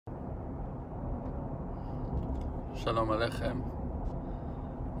Shalom Aleichem.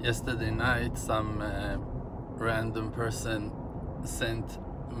 Yesterday night, some random person sent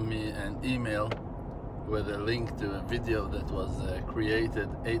me an email with a link to a video that was created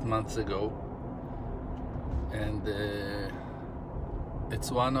 8 months ago, and it's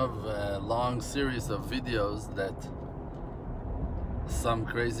one of a long series of videos that some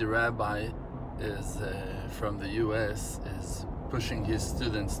crazy rabbi is from the US is pushing his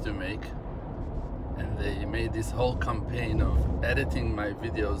students to make. And they made this whole campaign of editing my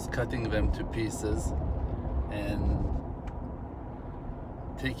videos, cutting them to pieces, and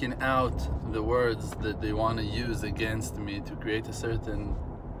taking out the words that they want to use against me to create a certain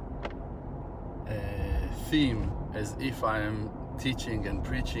theme, as if I am teaching and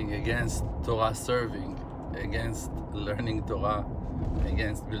preaching against Torah serving, against learning Torah,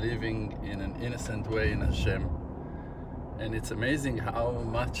 against believing in an innocent way in HaShem. And it's amazing how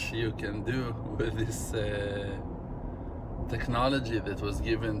much you can do with this technology that was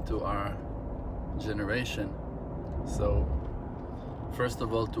given to our generation. So, first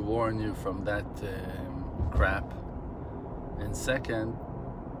of all, to warn you from that crap, and second,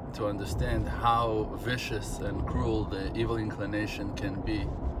 to understand how vicious and cruel the evil inclination can be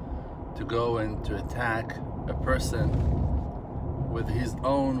to go and to attack a person with his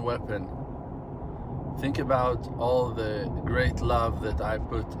own weapon. Think about all the great love that I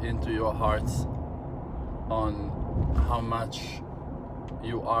put into your hearts, on how much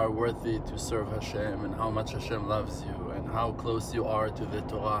you are worthy to serve HaShem, and how much HaShem loves you, and how close you are to the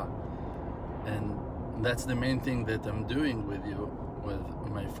Torah. And that's the main thing that I'm doing with you,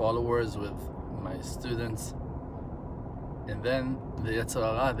 with my followers, with my students. And then the Yetzer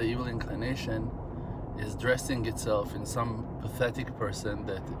Hara, the evil inclination, is dressing itself in some pathetic person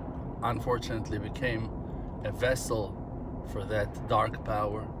that unfortunately became a vessel for that dark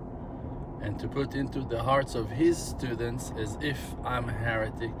power, and to put into the hearts of his students as if I'm a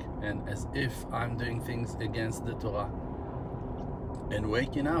heretic and as if I'm doing things against the Torah, and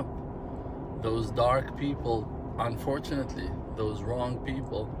waking up those dark people, unfortunately those wrong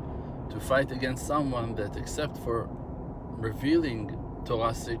people, to fight against someone that, except for revealing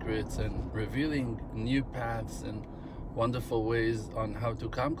Torah secrets and revealing new paths and wonderful ways on how to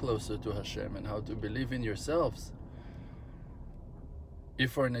come closer to HaShem and how to believe in yourselves.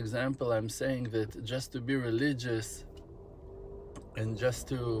 If, for an example, I'm saying that just to be religious and just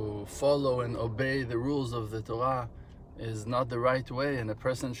to follow and obey the rules of the Torah is not the right way, and a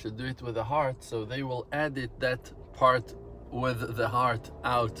person should do it with the heart, so they will edit that part with the heart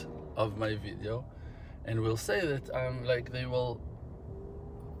out of my video, and will say that they will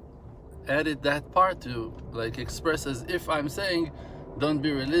edit that part to express as if I'm saying, don't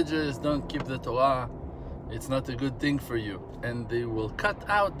be religious, don't keep the Torah, it's not a good thing for you. And they will cut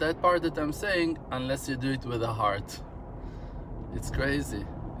out that part that I'm saying unless you do it with a heart. It's crazy.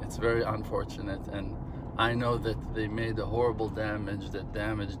 It's very unfortunate, and I know that they made a horrible damage that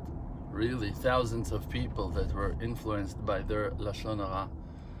damaged really thousands of people that were influenced by their lashon hara,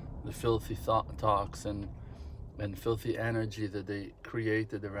 the filthy talks and filthy energy that they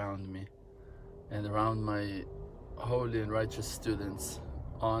created around me and around my holy and righteous students,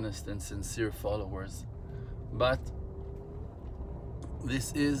 honest and sincere followers. But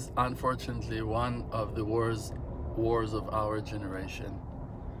this is unfortunately one of the wars of our generation.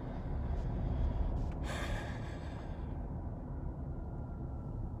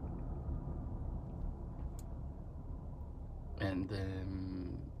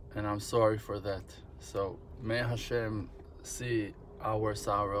 And I'm sorry for that. So may HaShem see our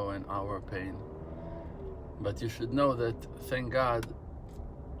sorrow and our pain. But you should know that, thank God,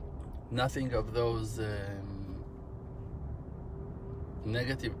 nothing of those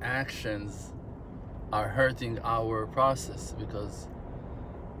negative actions are hurting our process, because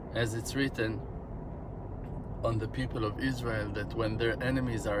as it's written on the people of Israel, that when their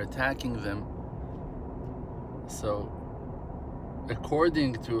enemies are attacking them, so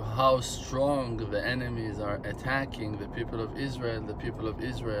according to how strong the enemies are attacking the people of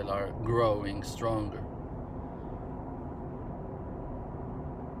Israel are growing stronger.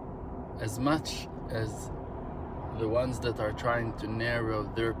 As much as the ones that are trying to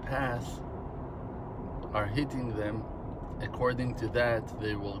narrow their path are hitting them, according to that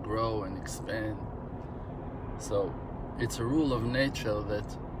they will grow and expand. So it's a rule of nature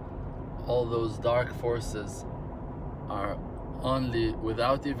that all those dark forces are only,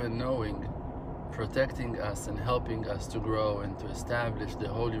 without even knowing, protecting us and helping us to grow and to establish the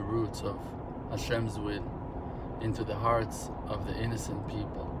holy roots of HaShem's will into the hearts of the innocent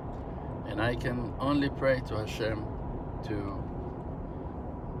people. And I can only pray to HaShem to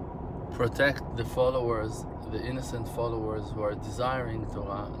protect the followers, the innocent followers who are desiring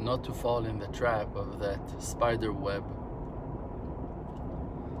Torah, not to fall in the trap of that spider web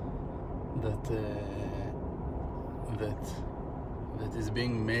that is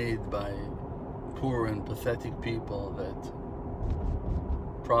being made by poor and pathetic people that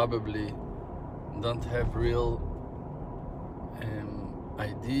probably don't have real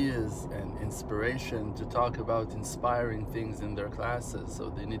ideas and inspiration to talk about inspiring things in their classes, so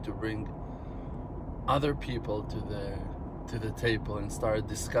they need to bring other people to the table and start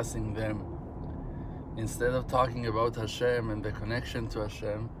discussing them instead of talking about HaShem and the connection to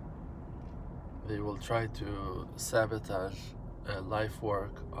HaShem. They will try to sabotage a life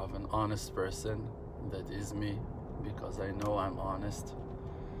work of an honest person, that is me, because I know I'm honest,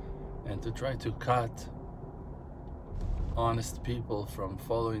 and to try to cut honest people from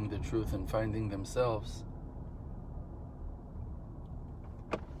following the truth and finding themselves.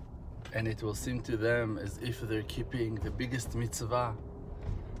 And it will seem to them as if they're keeping the biggest mitzvah,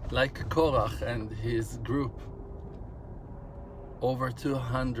 like Korach and his group. Over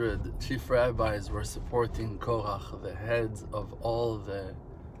 200 chief rabbis were supporting Korach, the heads of all the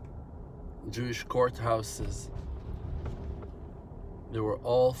Jewish courthouses. They were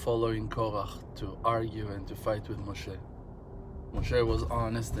all following Korach to argue and to fight with Moshe. Moshe was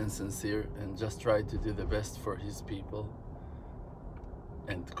honest and sincere and just tried to do the best for his people.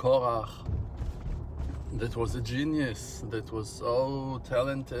 And Korach, that was a genius, that was so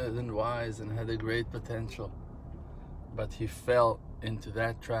talented and wise and had a great potential, but he fell into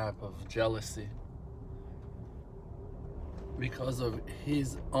that trap of jealousy because of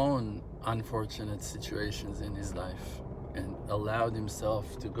his own unfortunate situations in his life, and allowed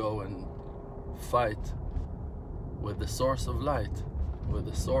himself to go and fight with the source of light,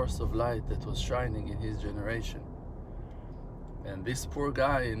 that was shining in his generation. And this poor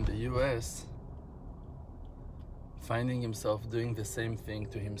guy in the US, finding himself doing the same thing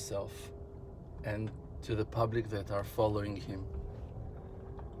to himself and to the public that are following him.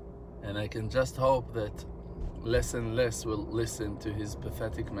 And I can just hope that less and less will listen to his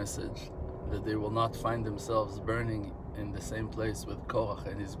pathetic message, that they will not find themselves burning in the same place with Korach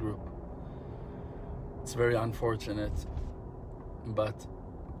and his group. It's very unfortunate, but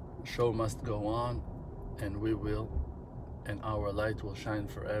show must go on, and we will, and our light will shine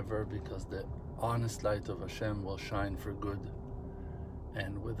forever, because the honest light of HaShem will shine for good.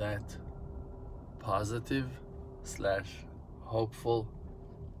 And with that positive / hopeful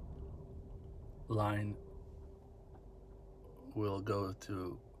line, we'll go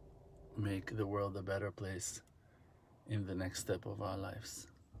to make the world a better place in the next step of our lives.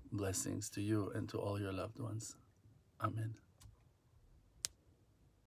 Blessings to you and to all your loved ones. Amen.